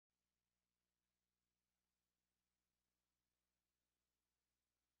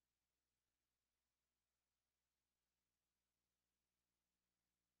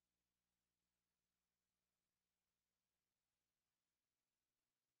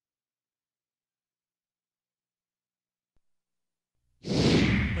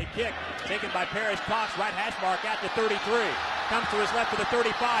kick taken by Parrish Cox, right hash mark at the 33. Comes to his left to the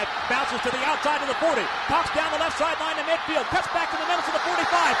 35, bounces to the outside to the 40. Cox down the left sideline to midfield, cuts back to the middle to the 45.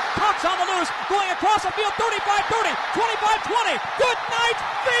 Cox on the loose, going across the field, 35-30, 25-20. Good night,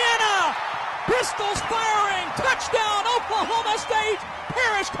 Vienna! Pistols firing, touchdown, Oklahoma State.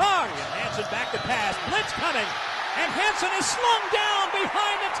 Parrish Cox. Hansen back to pass, blitz coming, and Hansen is slung down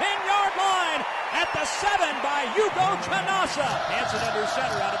behind the 10-yard line at the 7 by Hugo Chanasa. Hansen under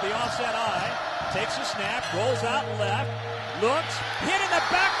center out of the offset eye, takes a snap, rolls out left, looks, hit in the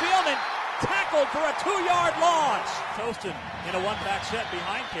backfield, and tackled for a 2-yard loss. Tostin in a one-back set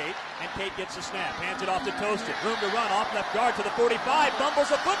behind Kate, and Kate gets the snap, hands it off to Tostin. Room to run, off left guard to the 45, fumbles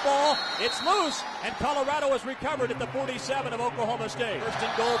the football, it's loose, and Colorado is recovered at the 47 of Oklahoma State. First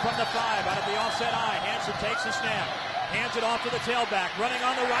and goal from the 5, out of the offset eye. Hansen takes the snap, hands it off to the tailback, running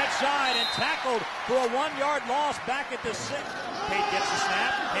on the right side, and tackled for a 1-yard loss back at the 6. Kate gets the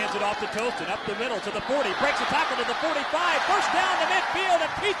snap, hands it off to Tostin, up the middle to the 40, breaks the tackle to the 45, first down to midfield, and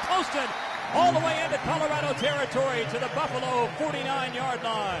Keith Tostin all the way into Colorado territory to the Buffalo 49-yard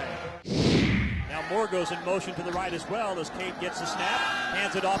line. Now Moore goes in motion to the right as well as Kate gets the snap,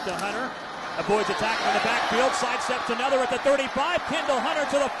 hands it off to Hunter, avoids a tackle in the backfield, sidesteps another at the 35, Kendall Hunter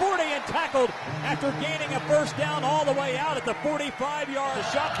to the 40 and tackled after gaining a first down all the way out at the 45-yard.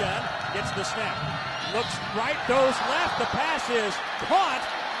 The shotgun gets the snap, looks right, goes left, the pass is caught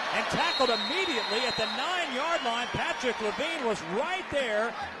and tackled immediately at the 9-yard line. Patrick Levine was right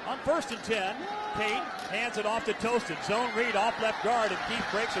there on 1st and 10. Kate hands it off to Tostin. Zone read off left guard, and Keith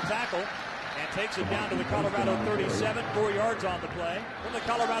breaks a tackle and takes it down to the Colorado 37, 4 yards on the play. From the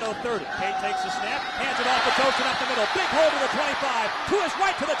Colorado 30, Kate takes the snap, hands it off to Tostin up the middle. Big hole to the 25, to his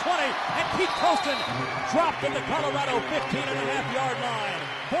right to the 20, and Keith Tostin dropped at the Colorado 15.5-yard line.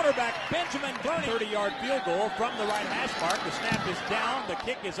 Quarterback Benjamin Gurney, 30-yard field goal from the right hash mark. The snap is down, the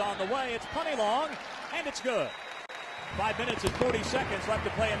kick is on the way. It's plenty long, and it's good. 5 minutes and 40 seconds left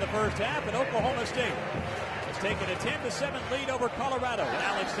to play in the first half, and Oklahoma State has taken a 10-7 lead over Colorado. And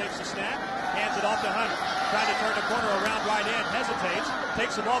Alex takes the snap, hands it off to Hunter. Trying to turn the corner around right in, hesitates,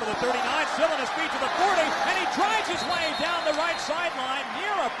 takes the ball to the 39, still on his feet to the 40, and he drives his way down the right sideline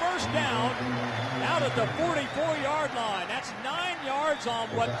near a first down out at the 44-yard line. That's 9 yards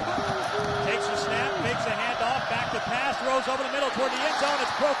on what takes a snap, makes a handoff, back to pass, throws over the middle toward the end zone.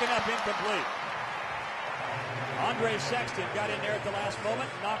 It's broken up, incomplete. Andre Sexton got in there at the last moment,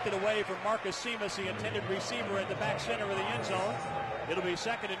 knocked it away from Marcus Seamus, the intended receiver at the back center of the end zone. It'll be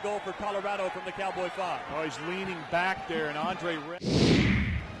 2nd and goal for Colorado from the Cowboy 5. Oh, he's leaning back there, and Andre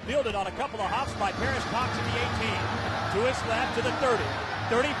fielded on a couple of hops by Parrish Cox in the 18. To his left to the 30,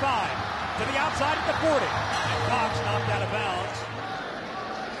 35, to the outside at the 40. And Cox knocked out of bounds.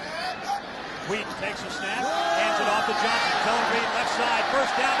 Weeden takes a snap, hands it off to Johnson. Zone read left side,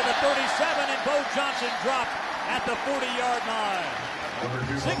 first down to the 37, and Bo Johnson dropped at the 40-yard line.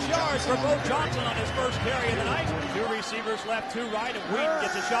 6 yards for Bo Johnson on his first carry of the night. 2 receivers left, 2 right, and Weeden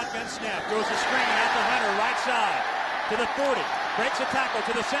gets a shotgun snap. Throws a screen at the Hunter, right side to the 40. Breaks a tackle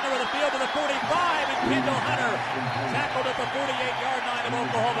to the center of the field to the 45, and Kendall Hunter tackled at the 48-yard line of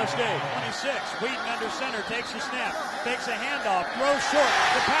Oklahoma State. 26, Weeden under center, takes the snap, takes a handoff, throws short.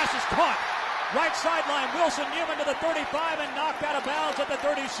 The pass is caught. Right sideline, Wilson Newman to the 35 and knocked out of bounds at the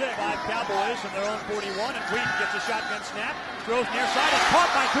 36. 5 Cowboys from their own 41, and Weeden gets a shotgun snap, throws near side, is caught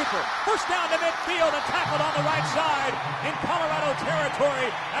by Cooper. First down to midfield and tackled on the right side in Colorado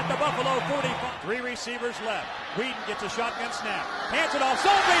territory at the Buffalo 45. 3 receivers left. Weeden gets a shotgun snap, hands it off,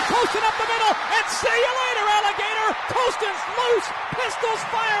 zone read, Tostin up the middle, and see you later, alligator! Tostin's loose, pistols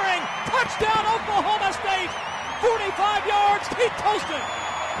firing, touchdown Oklahoma State! 45 yards, Keith Tostin!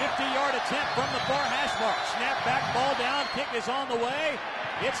 50-yard attempt from the far hash mark. Snap back, ball down, kick is on the way.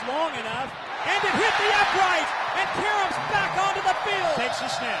 It's long enough, and it hit the upright, and Karams back onto the field. Takes the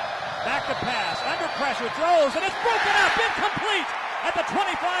snap, back to pass, under pressure, throws, and it's broken up, incomplete at the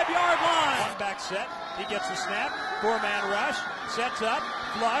 25-yard line. One back set, he gets the snap, 4-man rush, sets up,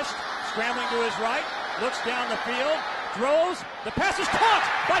 flushed, scrambling to his right, looks down the field, throws, the pass is caught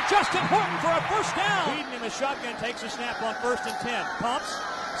by Justin Horton for a first down. Weeden in the shotgun takes a snap on 1st and 10, pumps,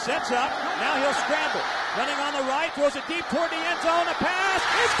 sets up, now he'll scramble. Running on the right, throws it deep toward the end zone. The pass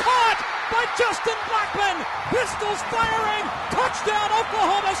is caught by Justin Blackman. Pistols firing. Touchdown,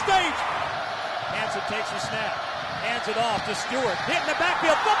 Oklahoma State. Hansen takes the snap, hands it off to Stewart. Hit in the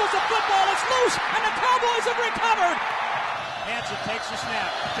backfield, fumbles the football. It's loose, and the Cowboys have recovered. Hansen takes the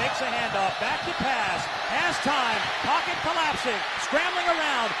snap, takes a handoff, back to pass, has time, pocket collapsing, scrambling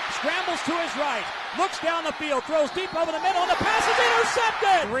around, scrambles to his right, looks down the field, throws deep over the middle, and the pass is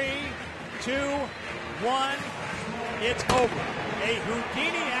intercepted! 3, 2, 1, it's over. A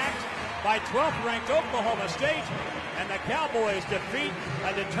Houdini act by 12th-ranked Oklahoma State, and the Cowboys defeat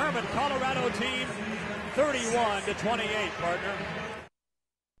a determined Colorado team 31-28, partner.